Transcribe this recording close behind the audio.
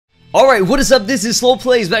Alright, what is up? This is Slow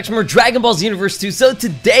Plays back from more Dragon Ball Xenoverse 2. So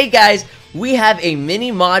today, guys, we have a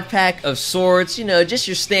mini mod pack of sorts. You know, just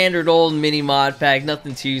your standard old mini mod pack.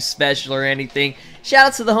 Nothing too special or anything. Shout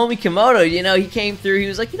out to the homie Komodo. You know, he came through. He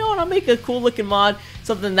was like, you know what, I'll make a cool looking mod.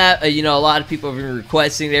 Something that, you know, a lot of people have been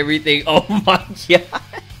requesting and everything. Oh my god.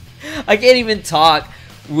 I can't even talk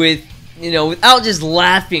with, you know, without just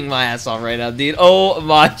laughing my ass off right now, dude. Oh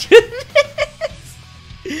my goodness.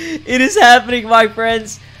 It is happening, my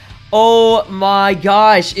friends. Oh my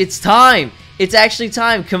gosh, it's time. It's actually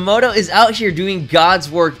time. Komodo is out here doing God's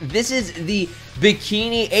work. This is the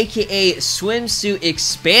Bikini, aka Swimsuit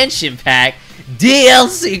Expansion Pack,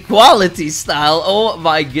 DLC quality style. Oh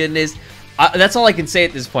my goodness. That's all I can say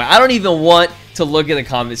at this point. I don't even want to look at the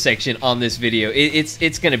comment section on this video.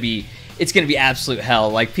 It's gonna be absolute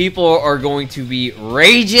hell. Like, people are going to be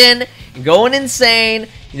raging and going insane.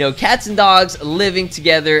 You know, cats and dogs living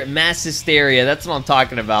together, mass hysteria. That's what I'm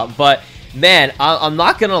talking about. But man, I'm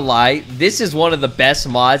not gonna lie, this is one of the best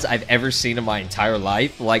mods I've ever seen in my entire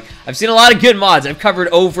life. Like, I've seen a lot of good mods. I've covered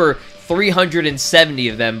over 370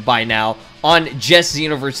 of them by now on just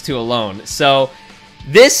Xenoverse 2 alone. So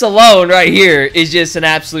this alone right here is just an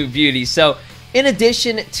absolute beauty. So in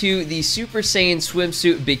addition to the Super Saiyan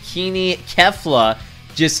swimsuit Bikini Kefla,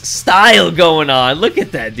 just style going on. Look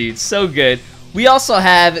at that, dude. So good. We also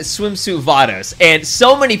have swimsuit Vados, and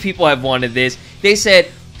so many people have wanted this. They said,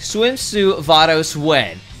 swimsuit Vados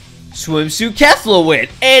when? Swimsuit Kefla when?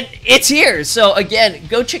 And it's here. So again,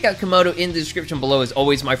 go check out Komodo in the description below as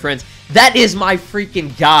always, my friends. That is my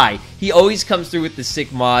freaking guy. He always comes through with the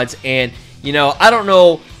sick mods, and you know, I don't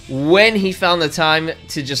know when he found the time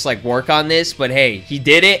to just like work on this, but hey, he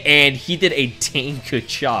did it, and he did a dang good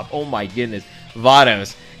job. Oh my goodness.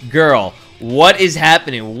 Vados, girl, what is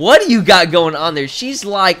happening? What do you got going on there? She's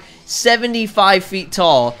like 75 feet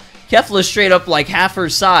tall. Kefla's straight up like half her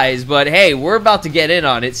size, but hey, we're about to get in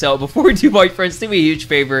on it. So before we do, my friends, do me a huge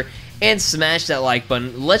favor and smash that like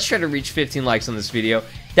button. Let's try to reach 15 likes on this video.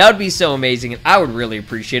 That would be so amazing, and I would really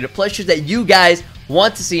appreciate it. Plus, that you guys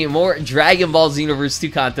want to see more Dragon Ball Xenoverse 2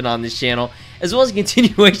 content on this channel, as well as a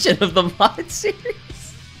continuation of the mod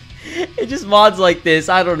series. It just mods like this,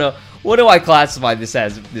 I don't know. What do I classify this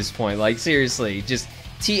as at this point? Like, seriously, just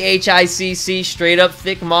THICC, straight up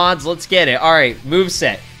thick mods. Let's get it. Alright,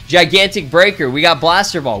 moveset. Gigantic Breaker. We got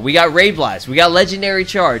Blaster Ball. We got Ray Blast. We got Legendary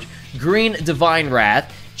Charge. Green Divine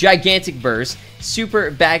Wrath. Gigantic Burst. Super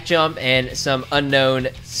Back Jump. And some unknown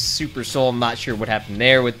Super Soul. I'm not sure what happened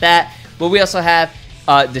there with that. But we also have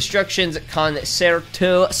Destruction's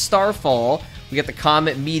Concerto Starfall. We got the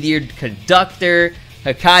Comet Meteor Conductor.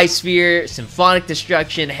 Hakai Sphere, Symphonic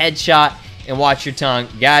Destruction, Headshot, and Watch Your Tongue.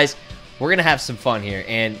 Guys, we're going to have some fun here.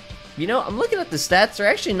 And, you know, I'm looking at the stats. They're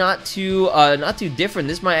actually not too different.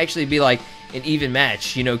 This might actually be like an even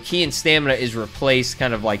match. You know, Ki and Stamina is replaced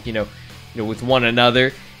kind of like, you know, with one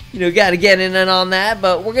another. You know, got to get in on that.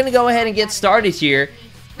 But we're going to go ahead and get started here.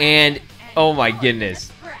 And, oh my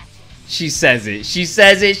goodness. She says it. She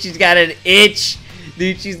says it. She's got an itch.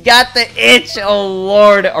 Dude, she's got the itch. Oh,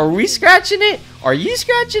 Lord. Are we scratching it? Are you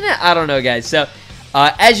scratching it? I don't know, guys. So,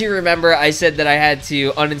 as you remember, I said that I had to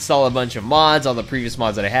uninstall a bunch of mods, all the previous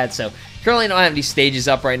mods that I had. So, currently I don't have any stages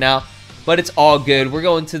up right now, but it's all good. We're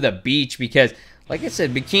going to the beach because, like I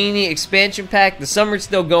said, Bikini Expansion Pack, the summer's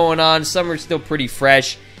still going on. Summer's still pretty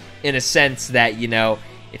fresh in a sense that, you know,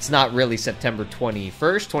 it's not really September 21st,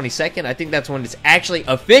 22nd. I think that's when it's actually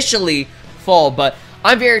officially fall, but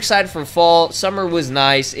I'm very excited for fall. Summer was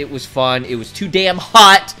nice. It was fun. It was too damn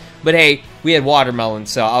hot. But hey, we had watermelon,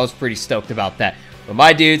 so I was pretty stoked about that. But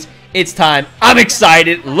my dudes, it's time. I'm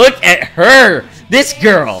excited. Look at her. This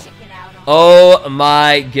girl. Oh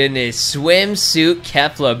my goodness. Swimsuit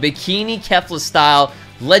Kefla. Bikini Kefla style.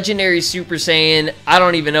 Legendary Super Saiyan. I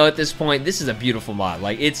don't even know at this point. This is a beautiful mod.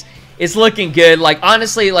 Like, it's looking good. Like,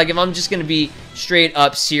 honestly, like, if I'm just going to be straight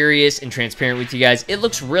up serious and transparent with you guys, it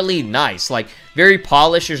looks really nice. Like, very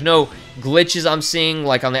polished. There's no glitches I'm seeing,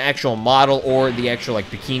 like, on the actual model or the actual, like,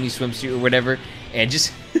 bikini swimsuit or whatever. And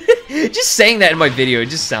just just saying that in my video, it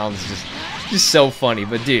just sounds just so funny.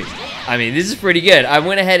 But, dude, I mean, this is pretty good. I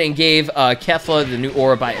went ahead and gave Kefla the new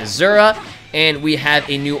aura by Azura. And we have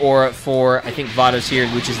a new aura for, I think, Vados here,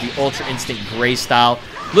 which is the Ultra Instinct Gray style.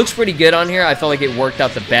 Looks pretty good on here. I felt like it worked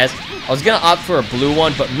out the best. I was going to opt for a blue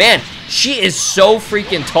one, but man, she is so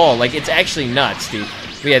freaking tall. Like, it's actually nuts, dude.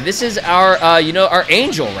 But yeah, this is our, you know, our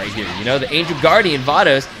angel right here. You know, the Angel Guardian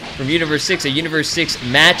Vados from Universe 6. A Universe 6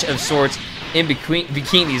 match of sorts in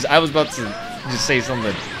bikinis. I was about to just say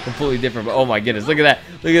something completely different, but oh my goodness. Look at that.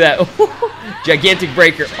 Look at that. Gigantic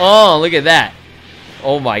Breaker. Oh, look at that.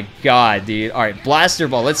 Oh my god, dude. Alright, Blaster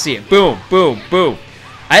Ball. Let's see it. Boom, boom, boom.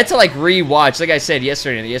 I had to like rewatch, like I said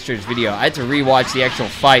yesterday in yesterday's video, I had to rewatch the actual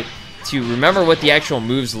fight to remember what the actual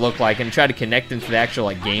moves look like and try to connect them to the actual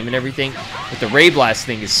like game and everything. But the Ray Blast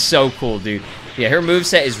thing is so cool, dude. Yeah, her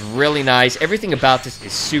moveset is really nice. Everything about this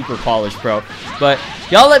is super polished, bro. But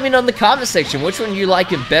y'all let me know in the comment section which one you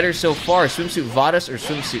like it better so far, Swimsuit Vados or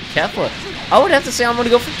Swimsuit Kefla. I would have to say I'm going to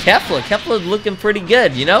go for Kefla. Kefla's looking pretty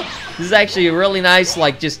good, you know? This is actually a really nice,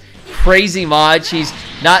 like, just crazy mod. She's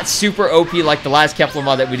not super OP like the last Kefla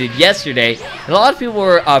mod that we did yesterday. And a lot of people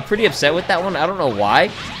were pretty upset with that one. I don't know why.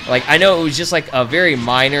 Like, I know it was just, like, a very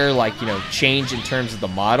minor, like, you know, change in terms of the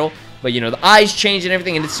model. But, you know, the eyes change and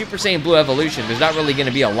everything, and it's Super Saiyan Blue Evolution. There's not really going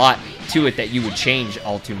to be a lot to it that you would change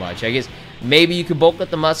all too much. I guess maybe you could bulk up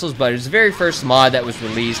the muscles, but it was the very first mod that was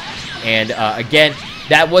released. And, again,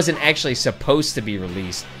 that wasn't actually supposed to be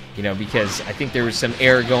released, you know, because I think there was some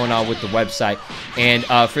error going on with the website. And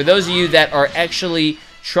for those of you that are actually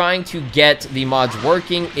trying to get the mods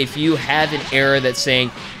working, if you have an error that's saying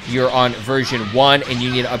you're on version 1 and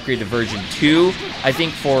you need to upgrade to version 2, I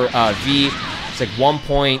think for V, it's like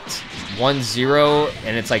 1.10,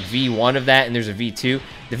 and it's like V1 of that, and there's a V2.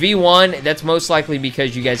 The V1, that's most likely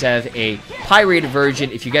because you guys have a pirated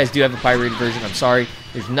version. If you guys do have a pirated version, I'm sorry.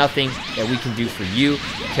 There's nothing that we can do for you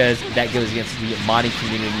because that goes against the modding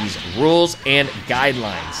community's rules and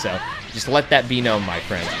guidelines. So just let that be known, my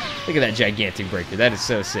friend. Look at that gigantic breaker. That is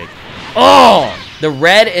so sick. Oh! The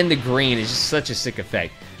red and the green is just such a sick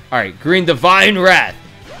effect. Alright, Green Divine Wrath.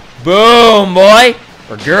 Boom, boy!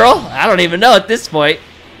 Or girl? I don't even know at this point.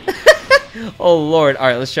 Oh, Lord.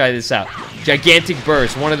 Alright, let's try this out. Gigantic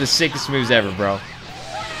Burst. One of the sickest moves ever, bro.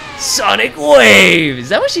 Sonic Wave! Is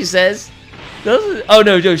that what she says? Oh,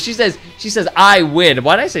 no, she says, I win.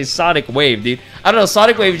 Why did I say Sonic Wave, dude? I don't know.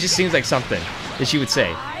 Sonic Wave just seems like something that she would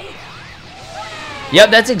say. Yep,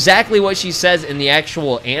 that's exactly what she says in the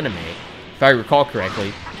actual anime, if I recall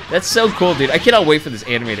correctly. That's so cool, dude. I cannot wait for this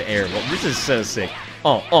anime to air. Well, this is so sick.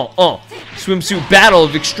 Swimsuit battle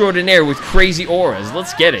of extraordinaire with crazy auras.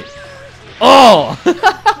 Let's get it. Oh!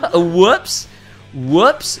 Whoops.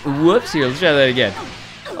 Whoops. Whoops. Here, let's try that again.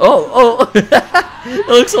 It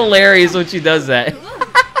looks hilarious when she does that.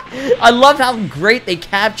 I love how great they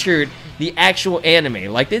captured the actual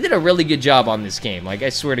anime. Like, they did a really good job on this game. Like, I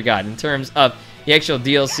swear to God. In terms of the actual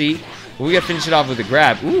DLC, we gotta finish it off with a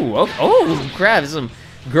grab. Ooh, grab. There's some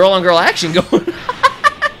girl-on-girl action going on.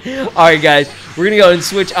 Alright, guys. We're gonna go and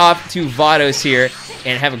switch off to Vados here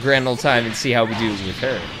and have a grand old time and see how we do with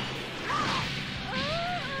her.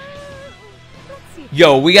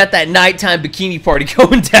 Yo, we got that nighttime bikini party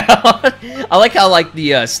going down. I like how, like,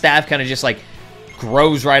 the staff kind of just, like,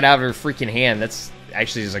 grows right out of her freaking hand. That's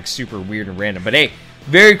actually just, like, super weird and random. But, hey,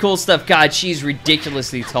 very cool stuff. God, she's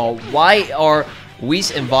ridiculously tall. Why are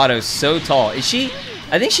Whis and Vados so tall? Is she...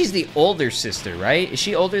 I think she's the older sister, right? Is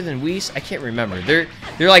she older than Whis? I can't remember. They're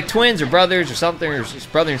like twins or brothers or something, or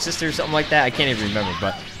brother and sister or something like that. I can't even remember,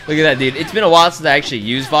 but look at that, dude. It's been a while since I actually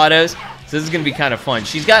used Vados, so this is going to be kind of fun.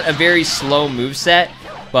 She's got a very slow moveset,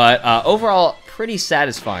 but overall, pretty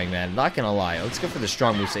satisfying, man. Not going to lie. Let's go for the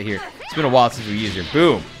strong moveset here. It's been a while since we used her.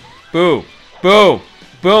 Boom. Boom. Boom.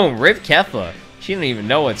 Boom. Rip Kefla. She don't even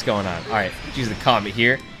know what's going on. All right, let's use the comet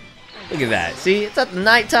here. Look at that. See, it's at the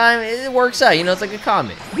nighttime. It works out. You know, it's like a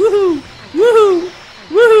comet. Woohoo! Woohoo!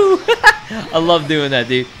 Woohoo! I love doing that,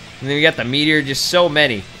 dude. And then we got the meteor, just so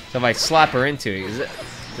many. So if I slap her into it, is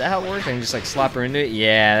that how it works? I can just like slap her into it?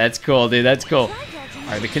 Yeah, that's cool, dude. That's cool. All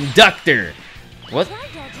right, the conductor. What?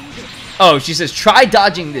 Oh, she says, try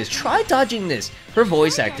dodging this. Try dodging this. Her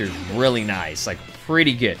voice actor is really nice. Like,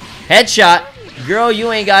 pretty good. Headshot. Girl,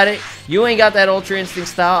 you ain't got it. You ain't got that Ultra Instinct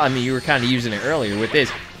style. I mean, you were kind of using it earlier with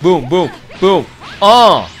this. Boom, boom, boom.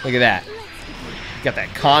 Oh, look at that. Got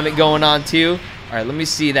that comet going on, too. All right, let me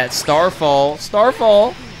see that Starfall.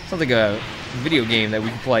 Starfall. Sounds like a video game that we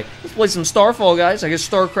can play. Let's play some Starfall, guys. I guess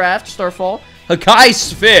StarCraft, Starfall. Hakai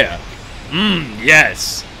Sphere.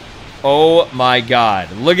 Yes. Oh, my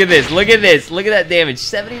God. Look at this. Look at this. Look at that damage.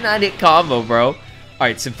 79 hit combo, bro. All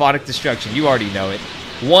right, Symphonic Destruction. You already know it.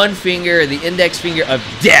 One finger, the index finger of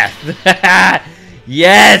death.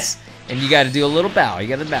 Yes. And you got to do a little bow. You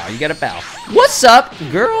got to bow. You got to bow. What's up,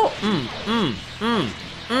 girl?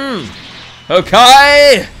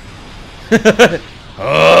 Okay.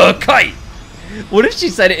 Okay. What if she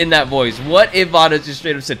said it in that voice? What if Vados just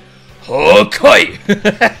straight up said, okay?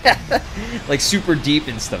 Like super deep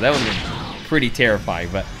and stuff. That would have been pretty terrifying.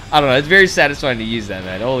 But I don't know. It's very satisfying to use that,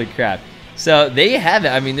 man. Holy crap. So there you have it.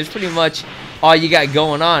 I mean, there's pretty much all you got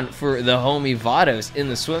going on for the homie Vados in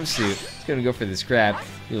the swimsuit. It's going to go for this grab.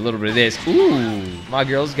 Do a little bit of this. Ooh, my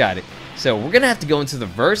girl's got it. So we're going to have to go into the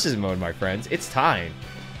versus mode, my friends. It's time.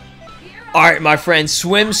 Alright, my friends,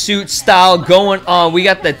 swimsuit style going on. We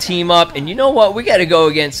got the team up, and you know what? We got to go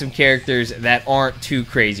against some characters that aren't too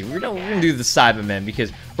crazy. We're gonna do the Cybermen, because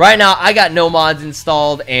right now I got no mods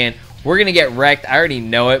installed, and we're going to get wrecked. I already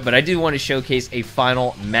know it, but I do want to showcase a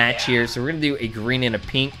final match here. So we're going to do a green and a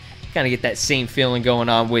pink, kind of get that same feeling going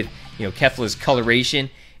on with, you know, Kefla's coloration.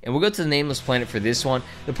 And we'll go to the Nameless Planet for this one.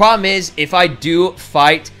 The problem is, if I do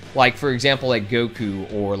fight, like, for example, like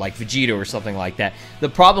Goku or like Vegeta or something like that, the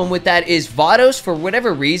problem with that is Vados, for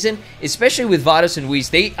whatever reason, especially with Vados and Whis,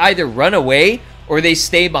 they either run away or they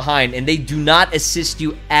stay behind, and they do not assist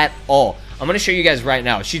you at all. I'm going to show you guys right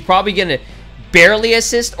now. She's probably going to barely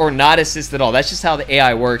assist or not assist at all. That's just how the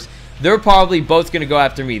AI works. They're probably both going to go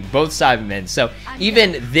after me, both Cybermen. So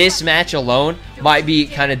even this match alone might be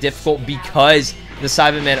kind of difficult because the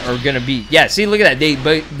Cybermen are going to be... Yeah, see, look at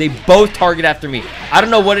that. They both target after me. I don't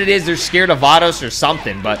know what it is. They're scared of Vados or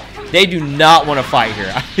something, but they do not want to fight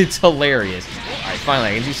here. It's hilarious. All right,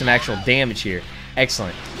 finally, I can do some actual damage here.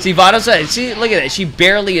 Excellent. See, Vados... See, look at that. She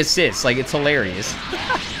barely assists. Like, it's hilarious.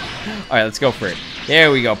 All right, let's go for it.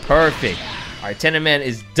 There we go. Perfect. All right, Tenement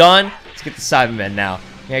is done. Let's get the Cybermen now.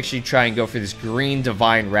 We actually try and go for this green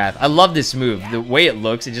Divine Wrath. I love this move. The way it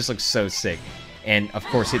looks, it just looks so sick. And, of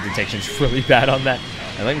course, hit detection is really bad on that.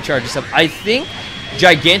 And let me charge this up. I think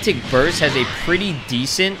Gigantic Burst has a pretty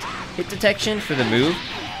decent hit detection for the move.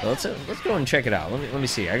 Let's go and check it out. Let me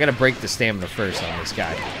see. I got to break the stamina first on this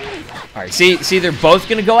guy. All right, see, they're both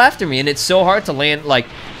going to go after me. And it's so hard to land, like,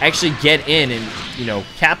 actually get in and, you know,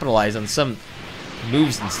 capitalize on some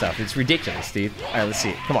moves and stuff. It's ridiculous, dude. All right, let's see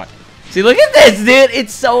it. Come on. See, look at this, dude.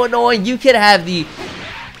 It's so annoying. You could have the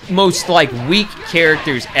most, like, weak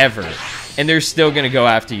characters ever, and they're still going to go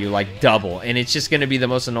after you, like, double. And it's just going to be the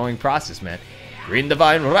most annoying process, man. Green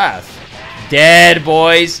Divine Wrath. Dead,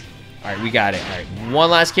 boys. All right, we got it. All right, one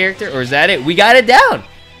last character, or is that it? We got it down.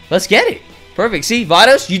 Let's get it. Perfect. See,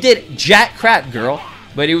 Vados, you did jack crap, girl.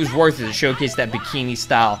 But it was worth it to showcase that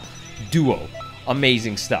bikini-style duo.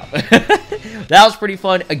 Amazing stuff. That was pretty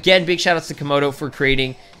fun. Again, big shout outs to Komodo for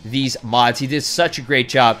creating these mods. He did such a great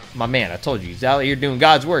job. My man, I told you, he's out here doing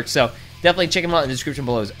God's work. So definitely check him out in the description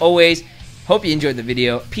below as always. Hope you enjoyed the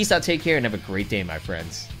video. Peace out, take care, and have a great day, my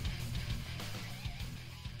friends.